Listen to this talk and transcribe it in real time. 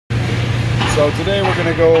So today we're going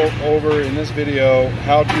to go over in this video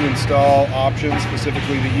how to install options,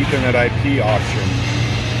 specifically the Ethernet IP option.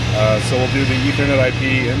 So we'll do the Ethernet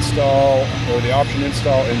IP install, or the option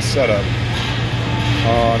install and setup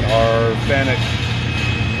on our Fanuc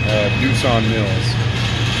Doosan mills.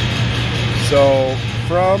 So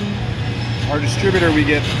from our distributor we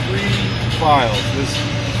get 3 files: this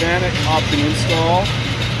Fanuc option install,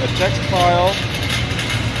 a text file,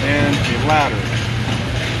 and a ladder.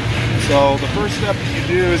 So the first step that you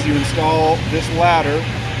do is you install this ladder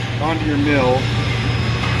onto your mill,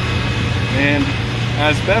 and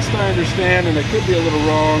as best I understand, and I could be a little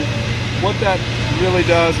wrong, what that really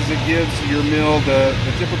does is it gives your mill the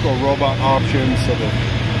typical robot option, so that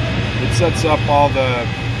it sets up all the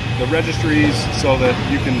registries so that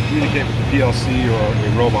you can communicate with the PLC or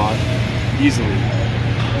a robot easily.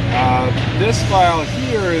 This file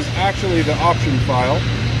here is actually the option file.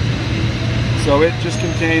 So it just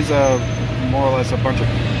contains more or less a bunch of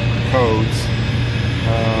codes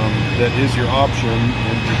that is your option,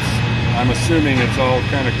 and I'm assuming it's all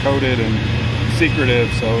kind of coded and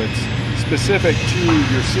secretive, so it's specific to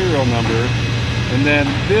your serial number. And then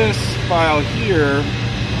this file here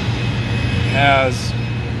has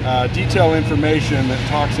detailed information that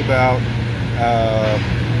talks about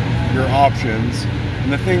your options.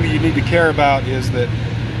 And the thing that you need to care about is that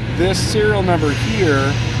this serial number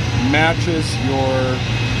here matches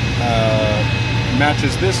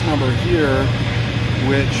this number here,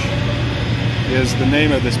 which is the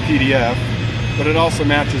name of this PDF, but it also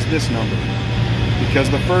matches this number,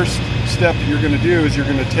 because the first step you're going to do is you're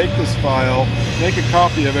going to take this file, make a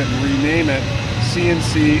copy of it, and rename it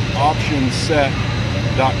CNC option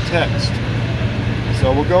set.txt.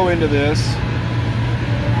 So we'll go into this,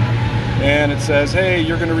 and it says, hey,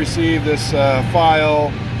 you're going to receive this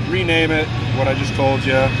file, rename it, what I just told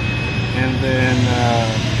you, and then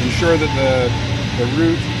ensure that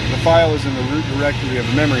the file is in the root directory of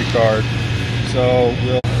the memory card. So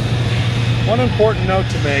one important note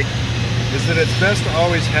to make is that it's best to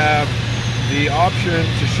always have the option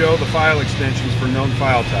to show the file extensions for known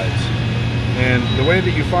file types. And the way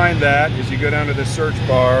that you find that is you go down to the search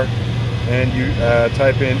bar and you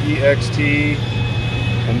type in ext,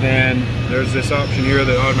 and then there's this option here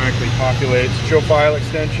that automatically populates show file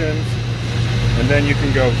extensions. And then you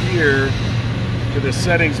can go here to the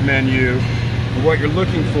settings menu, and what you're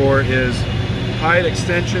looking for is hide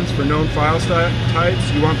extensions for known file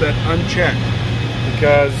types. You want that unchecked,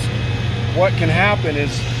 because what can happen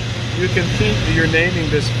is you can think that you're naming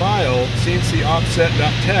this file CNC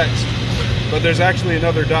offset.txt, but there's actually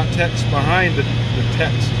another .txt behind the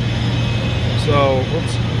text. So,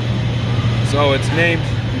 oops. So it's named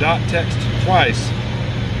 .txt twice.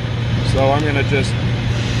 So I'm going to just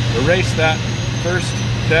erase that first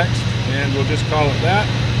text, and we'll just call it that.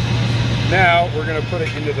 Now we're going to put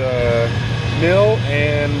it into the mill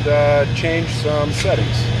and change some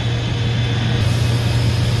settings.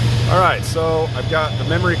 Alright, so I've got the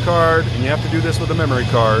memory card, and you have to do this with a memory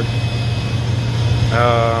card.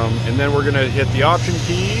 And then we're going to hit the option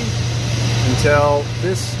key until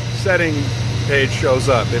this setting page shows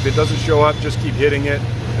up. If it doesn't show up, just keep hitting it.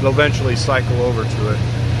 It'll eventually cycle over to it.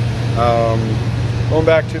 Going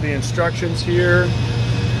back to the instructions here.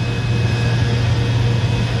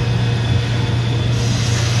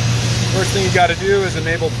 First thing you got to do is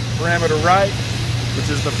enable parameter write, which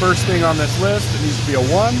is the first thing on this list. It needs to be a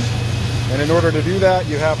 1. And in order to do that,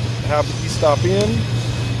 you have to have the stop in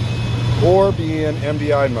or be in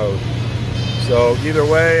MDI mode. So either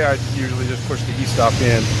way, I usually just push the stop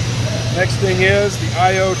in. Next thing is the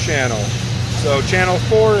I/O channel. So channel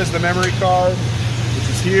 4 is the memory card, which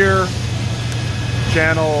is here.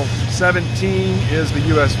 Channel 17 is the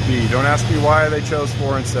USB. Don't ask me why they chose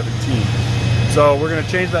 4 and 17. So we're going to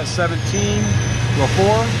change that 17 to a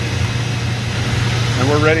 4, and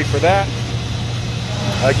we're ready for that.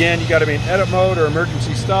 Again, you got to be in edit mode or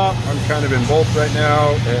emergency stop. I'm kind of in both right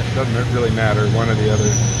now. It doesn't really matter, one or the other.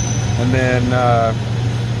 And then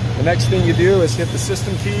the next thing you do is hit the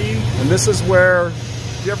system key, and this is where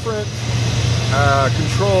different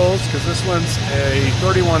controls, because this one's a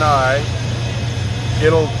 31i,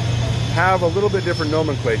 it'll have a little bit different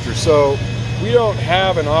nomenclature. So we don't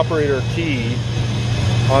have an operator key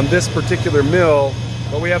on this particular mill,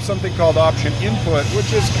 but we have something called option input,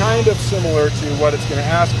 which is kind of similar to what it's going to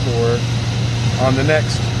ask for on the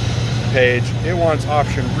next page. It wants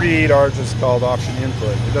option read, ours is called option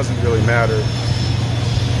input. It doesn't really matter.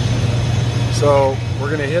 So we're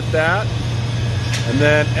going to hit that and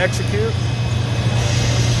then execute.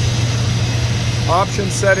 Option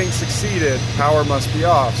setting succeeded, power must be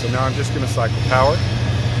off. So now I'm just going to cycle power.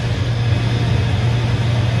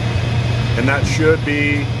 and that should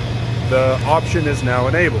be the option is now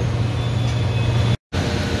enabled.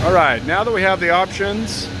 All right, now that we have the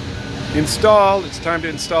options installed, it's time to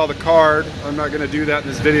install the card. I'm not going to do that in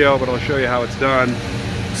this video, but I'll show you how it's done.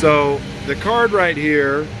 So the card right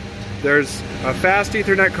here, there's a fast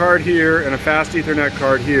Ethernet card here and a fast Ethernet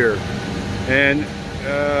card here. And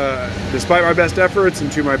despite my best efforts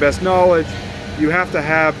and to my best knowledge, you have to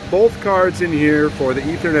have both cards in here for the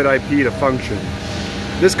Ethernet IP to function.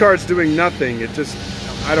 This card's doing nothing. It just,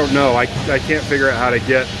 I don't know. I can't figure out how to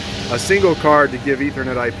get a single card to give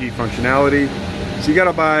Ethernet IP functionality. So you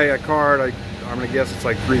gotta buy a card. I'm gonna guess it's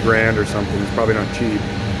like $3 grand or something. It's probably not cheap.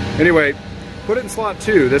 Anyway, put it in slot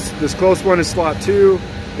 2. This close one is slot 2.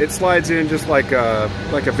 It slides in just like a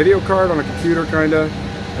video card on a computer, kinda.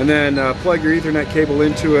 And then plug your Ethernet cable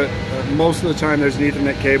into it. Most of the time, there's an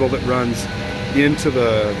Ethernet cable that runs into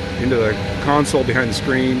the console behind the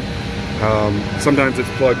screen. Sometimes it's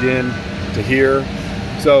plugged in to here.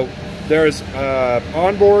 So there's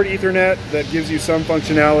onboard Ethernet that gives you some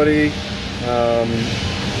functionality.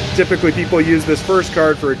 Typically people use this first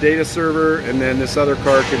card for a data server, and then this other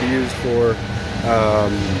card can be used for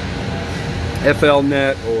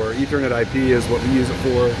FLNet or Ethernet IP is what we use it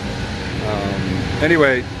for.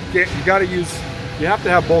 Anyway, you have to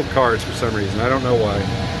have both cards for some reason. I don't know why.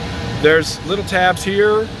 There's little tabs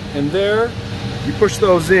here and there. You push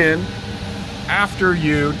those in after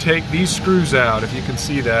you take these screws out. If you can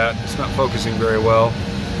see that, it's not focusing very well.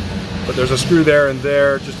 But there's a screw there and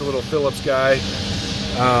there, just a little Phillips guy.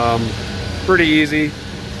 Pretty easy.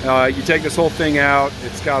 You take this whole thing out.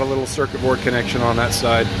 It's got a little circuit board connection on that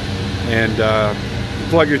side. And you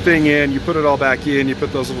plug your thing in, you put it all back in, you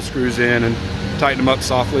put those little screws in and tighten them up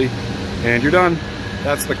softly, and you're done.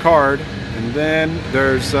 That's the card. And then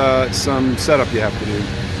there's some setup you have to do.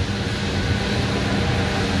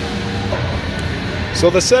 So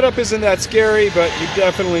the setup isn't that scary, but you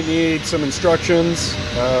definitely need some instructions.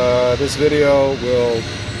 This video will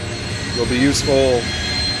be useful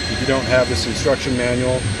if you don't have this instruction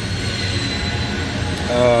manual.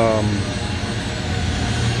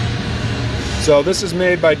 So this is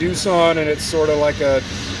made by Doosan, and it's sort of like a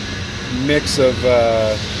mix of,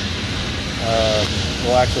 well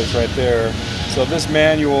actually it's right there. So this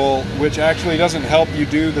manual, which actually doesn't help you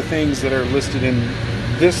do the things that are listed in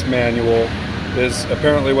this manual, is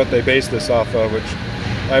apparently what they base this off of, which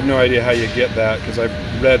I have no idea how you get that, because I've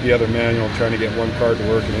read the other manual trying to get one card to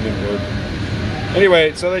work and it didn't work.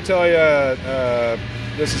 Anyway, so they tell you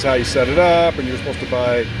this is how you set it up, and you're supposed to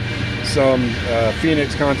buy some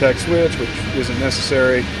Fanuc contact switch, which isn't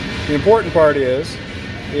necessary. The important part is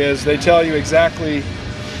they tell you exactly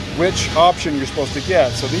which option you're supposed to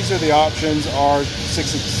get. So these are the options: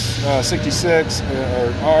 R666,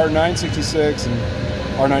 or R966, and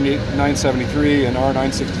R973, and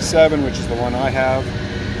R967, which is the one I have.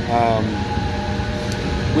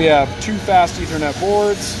 We have 2 fast Ethernet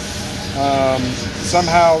boards.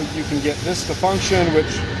 Somehow you can get this to function,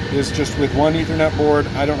 which is just with 1 Ethernet board.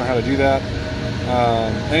 I don't know how to do that.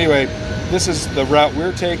 Anyway, this is the route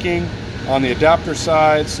we're taking on the adapter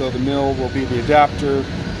side, so the mill will be the adapter,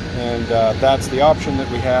 and that's the option that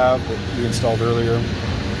we have that we installed earlier.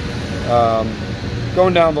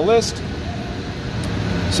 Going down the list,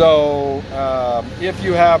 so if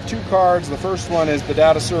you have 2 cards, the first one is the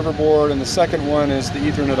data server board and the second one is the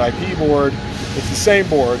Ethernet IP board. It's the same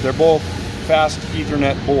board. They're both fast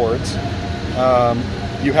Ethernet boards.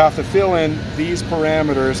 You have to fill in these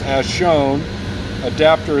parameters as shown.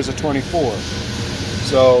 Adapter is a 24.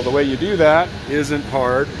 So the way you do that isn't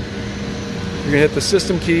hard. You're going to hit the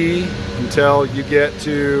system key until you get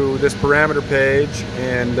to this parameter page,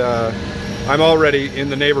 and I'm already in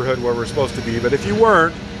the neighborhood where we're supposed to be, but if you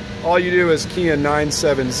weren't, all you do is key in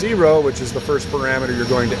 970, which is the first parameter you're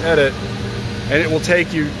going to edit, and it will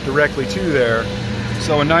take you directly to there.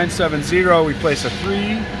 So in 970, we place a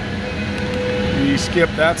 3, we skip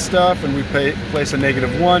that stuff, and we place a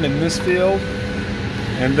 -1 in this field,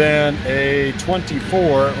 and then a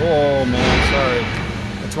 24, oh man, sorry,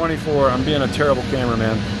 a 24, I'm being a terrible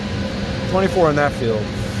cameraman, 24 in that field.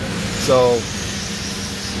 So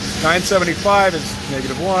 975 is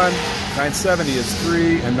 -1, 970 is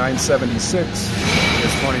 3, and 976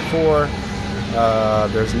 is 24.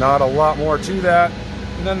 There's not a lot more to that.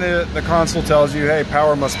 And then the console tells you, hey,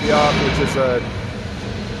 power must be off, which is a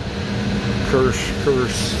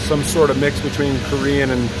some sort of mix between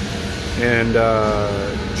Korean and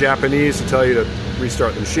Japanese to tell you to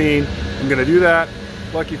restart the machine. I'm going to do that.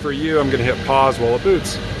 Lucky for you, I'm going to hit pause while it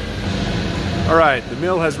boots. All right, the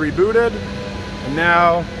mill has rebooted, and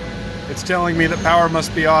now it's telling me that power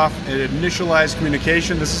must be off. It initialized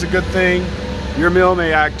communication. This is a good thing. Your mill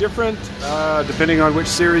may act different depending on which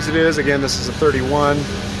series it is. Again, this is a 31,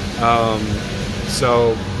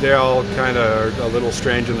 so they're all kind of a little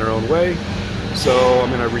strange in their own way. So I'm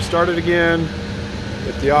going to restart it again,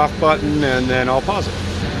 hit the off button, and then I'll pause it.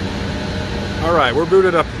 All right, we're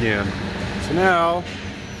booted up again. So now,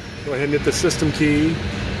 go ahead and hit the system key,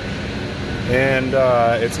 and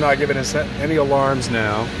it's not giving us any alarms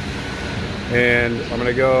now. And I'm going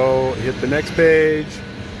to go hit the next page,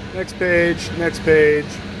 next page, next page.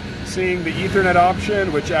 Seeing the Ethernet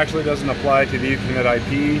option, which actually doesn't apply to the Ethernet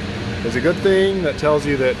IP, is a good thing. That tells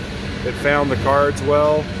you that it found the cards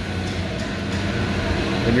well.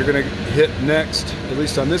 And you're going to hit next, at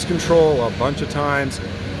least on this control, a bunch of times.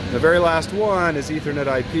 The very last one is Ethernet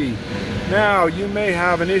IP. Now, you may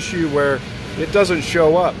have an issue where it doesn't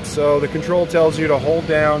show up. So the control tells you to hold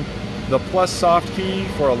down the plus soft key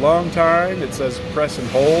for a long time. It says press and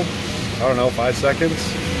hold, I don't know, 5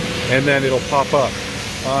 seconds, and then it'll pop up.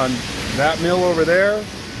 On that mill over there,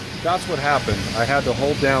 that's what happened. I had to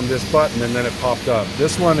hold down this button and then it popped up.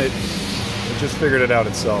 This one, it just figured it out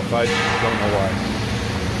itself. I don't know why.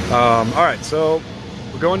 All right, so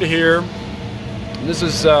we're going to here. This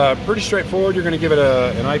is pretty straightforward. You're going to give it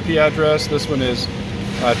an IP address. This one is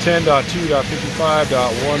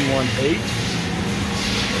 10.2.55.118.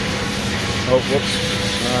 Oh, whoops.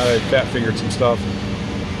 I fat fingered some stuff.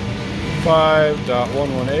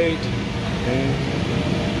 5.118. And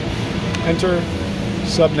enter.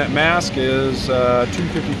 Subnet mask is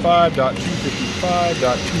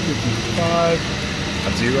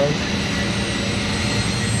 255.255.255.0.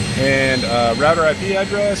 And router IP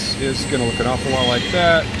address is going to look an awful lot like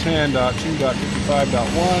that.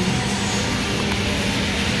 10.2.55.1.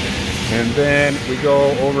 And then we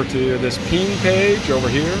go over to this ping page over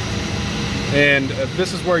here. And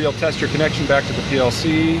this is where you'll test your connection back to the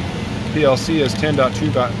PLC. PLC is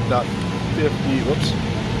 10.2.50, whoops,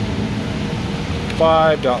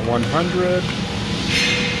 5.100.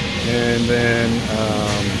 And then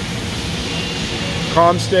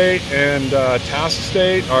COM state and task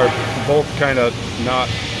state are both kind of not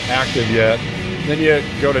active yet. Then you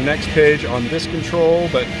go to next page on this control,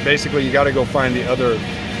 but basically you got to go find the other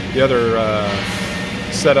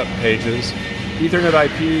setup pages. Ethernet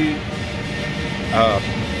IP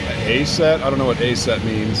A set. I don't know what A set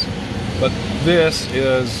means, but this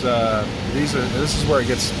is this is where it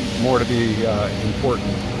gets more to be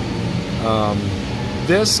important.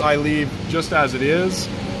 This I leave just as it is.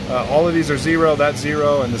 All of these are 0, that's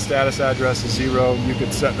 0, and the status address is 0. You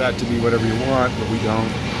could set that to be whatever you want, but we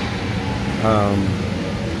don't.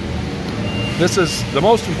 This is the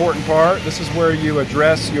most important part. This is where you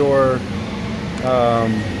address your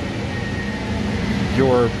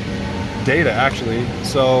data, actually.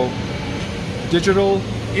 So, digital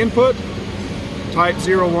input, type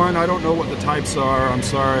 01. I don't know what the types are. I'm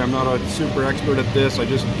sorry, I'm not a super expert at this. I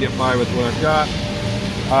just get by with what I've got.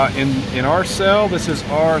 In our cell, this is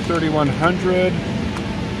R3100,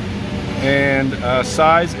 and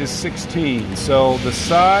size is 16. So the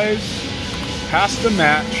size has to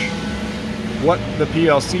match what the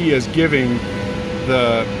PLC is giving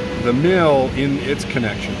the mill in its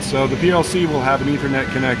connection. So the PLC will have an Ethernet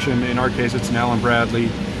connection. In our case, it's an Allen Bradley,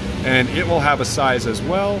 and it will have a size as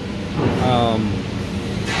well.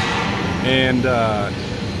 And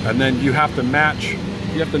then you have to match.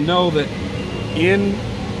 You have to know that in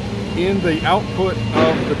the output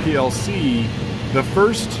of the PLC, the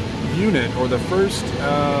first unit or the first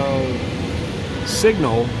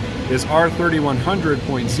signal is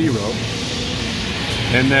R3100.0,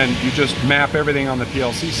 and then you just map everything on the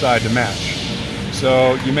PLC side to match.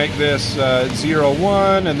 So you make this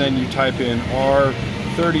 01, and then you type in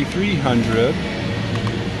R3300,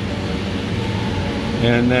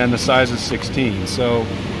 and then the size is 16. So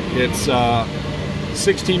it's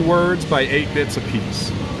 16 words by 8 bits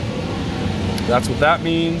apiece. That's what that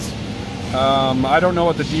means. I don't know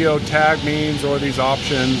what the DO tag means or these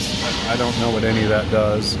options. I don't know what any of that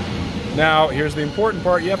does. Now, here's the important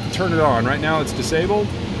part. You have to turn it on. Right now it's disabled.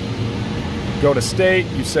 Go to state,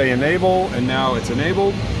 you say enable, and now it's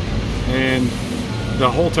enabled. And the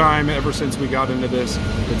whole time, ever since we got into this,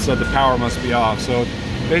 it said the power must be off. So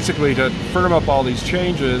basically, to firm up all these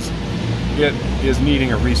changes, it is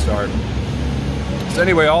needing a restart. So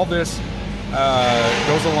anyway, all this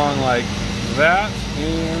goes along like that,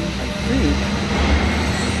 and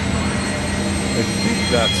I think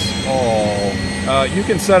that's all. You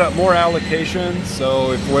can set up more allocations,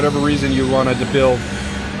 so if for whatever reason you wanted to build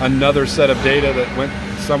another set of data that went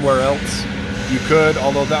somewhere else, you could,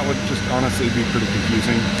 although that would just honestly be pretty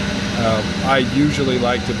confusing. I usually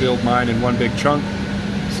like to build mine in one big chunk,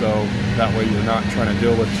 so that way you're not trying to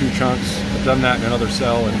deal with two chunks. I've done that in another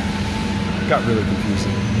cell and it got really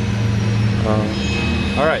confusing.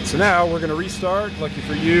 All right, so now we're gonna restart. Lucky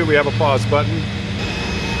for you, we have a pause button.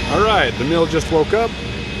 All right, the mill just woke up.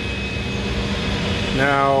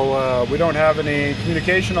 Now, we don't have any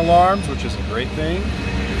communication alarms, which is a great thing.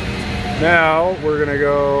 Now, we're gonna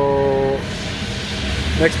go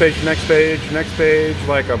next page, next page, next page,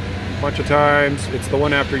 like a bunch of times. It's the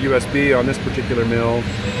one after USB on this particular mill.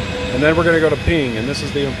 And then we're gonna go to ping, and this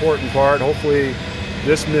is the important part. Hopefully,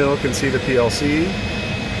 this mill can see the PLC.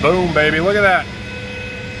 Boom, baby, look at that.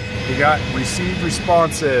 We got received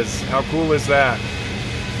responses. How cool is that?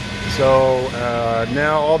 So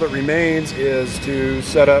now all that remains is to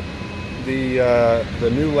set up the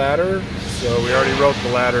new ladder. So we already wrote the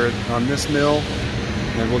ladder on this mill,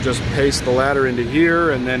 and we'll just paste the ladder into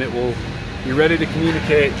here, and then it will be ready to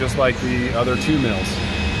communicate just like the other two mills.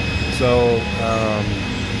 So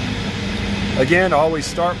again, always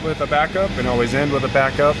start with a backup and always end with a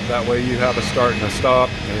backup. That way you have a start and a stop,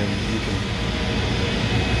 and you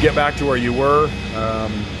can get back to where you were.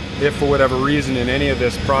 If for whatever reason in any of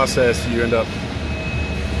this process you end up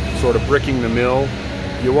sort of bricking the mill,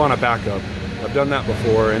 you want a backup. I've done that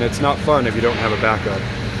before, and it's not fun if you don't have a backup.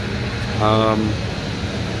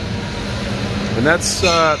 And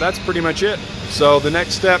that's pretty much it. So the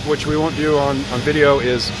next step, which we won't do on video,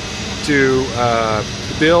 is to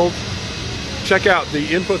build, check out the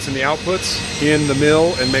inputs and the outputs in the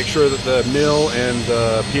mill and make sure that the mill and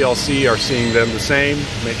the PLC are seeing them the same,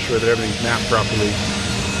 make sure that everything's mapped properly.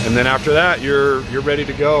 And then after that, you're ready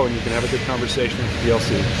to go, and you can have a good conversation with the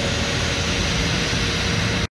PLC.